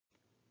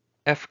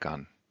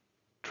f-GAN,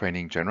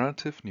 training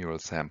generative neural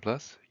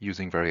samplers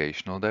using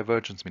variational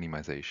divergence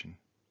minimization.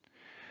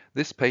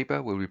 This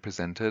paper will be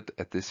presented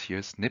at this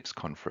year's NIPS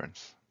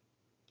conference.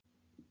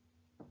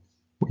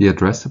 We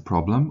address the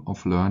problem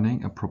of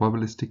learning a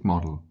probabilistic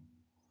model.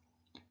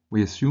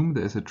 We assume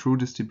there is a true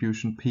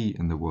distribution P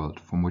in the world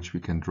from which we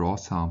can draw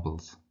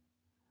samples.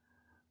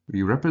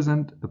 We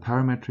represent a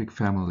parametric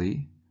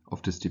family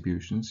of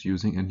distributions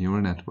using a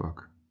neural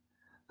network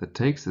that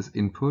takes as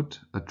input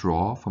a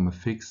draw from a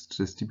fixed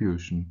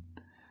distribution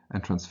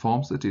and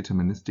transforms it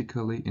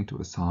deterministically into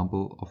a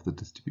sample of the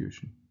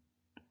distribution.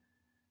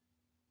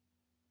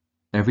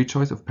 Every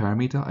choice of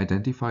parameter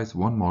identifies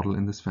one model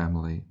in this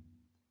family,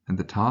 and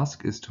the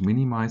task is to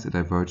minimize a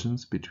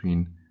divergence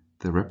between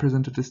the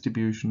represented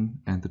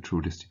distribution and the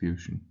true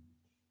distribution.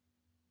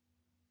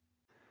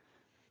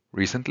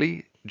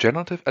 Recently,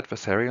 generative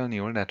adversarial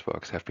neural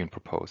networks have been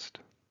proposed.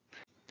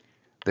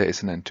 There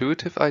is an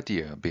intuitive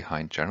idea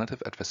behind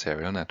generative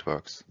adversarial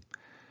networks.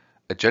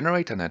 A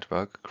generator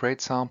network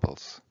creates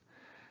samples,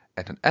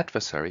 and an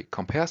adversary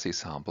compares these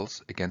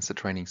samples against the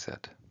training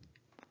set.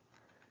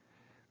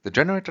 The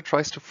generator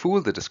tries to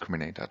fool the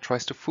discriminator,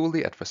 tries to fool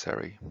the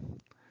adversary,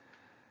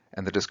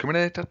 and the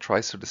discriminator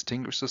tries to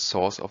distinguish the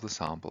source of the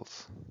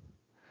samples.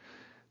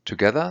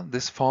 Together,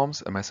 this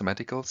forms a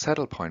mathematical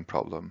saddle point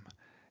problem,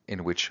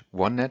 in which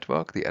one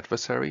network, the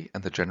adversary,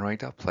 and the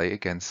generator play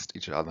against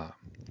each other.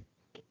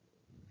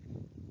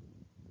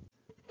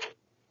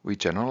 We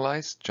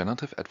generalize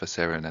generative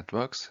adversarial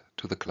networks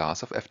to the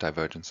class of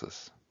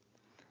f-divergences.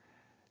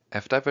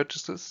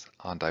 F-divergences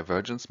are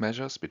divergence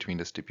measures between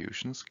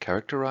distributions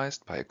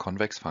characterized by a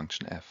convex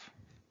function f.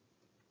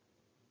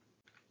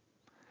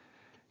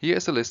 Here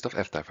is a list of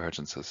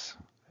f-divergences.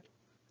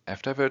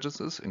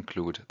 F-divergences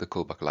include the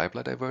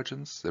Kullback-Leibler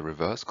divergence, the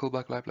reverse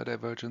Kullback-Leibler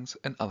divergence,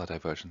 and other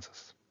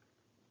divergences.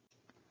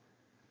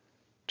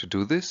 To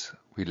do this,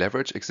 we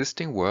leverage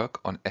existing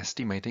work on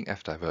estimating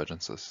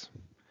f-divergences.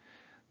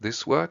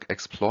 This work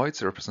exploits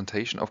the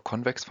representation of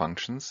convex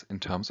functions in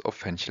terms of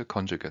Fenchel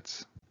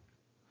conjugates.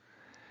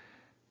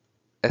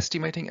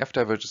 Estimating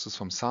f-divergences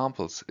from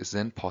samples is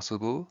then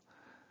possible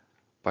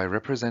by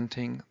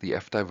representing the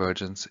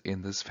f-divergence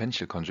in this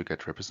Fenchel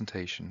conjugate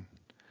representation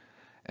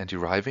and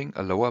deriving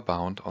a lower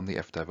bound on the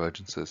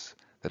f-divergences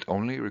that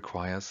only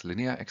requires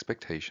linear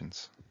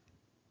expectations.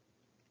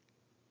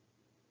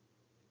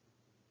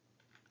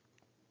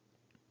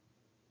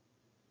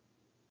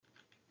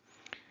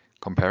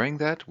 Comparing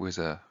that with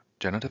a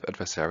generative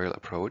adversarial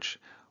approach,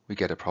 we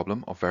get a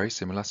problem of very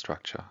similar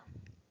structure.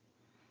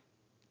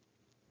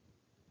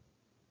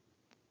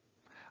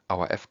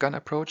 Our f-GAN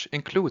approach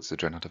includes the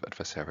generative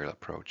adversarial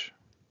approach.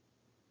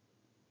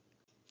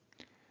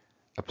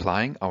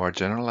 Applying our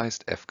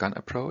generalized f-GAN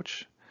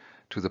approach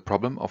to the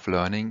problem of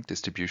learning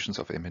distributions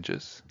of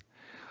images,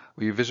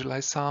 we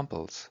visualize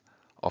samples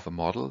of a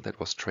model that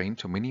was trained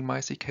to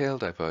minimize EKL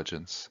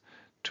divergence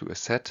to a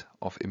set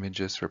of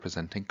images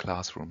representing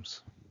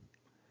classrooms.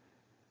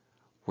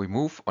 We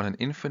move on an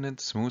infinite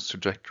smooth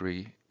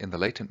trajectory in the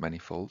latent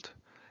manifold,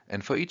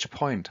 and for each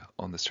point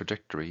on this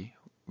trajectory,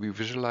 we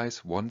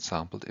visualize one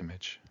sampled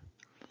image.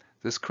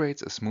 This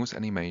creates a smooth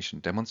animation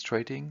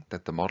demonstrating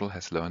that the model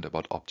has learned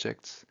about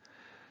objects,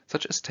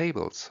 such as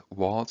tables,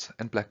 walls,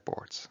 and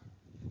blackboards.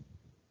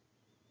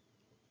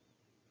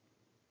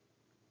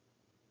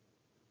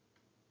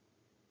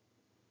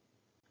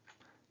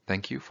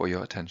 Thank you for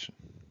your attention.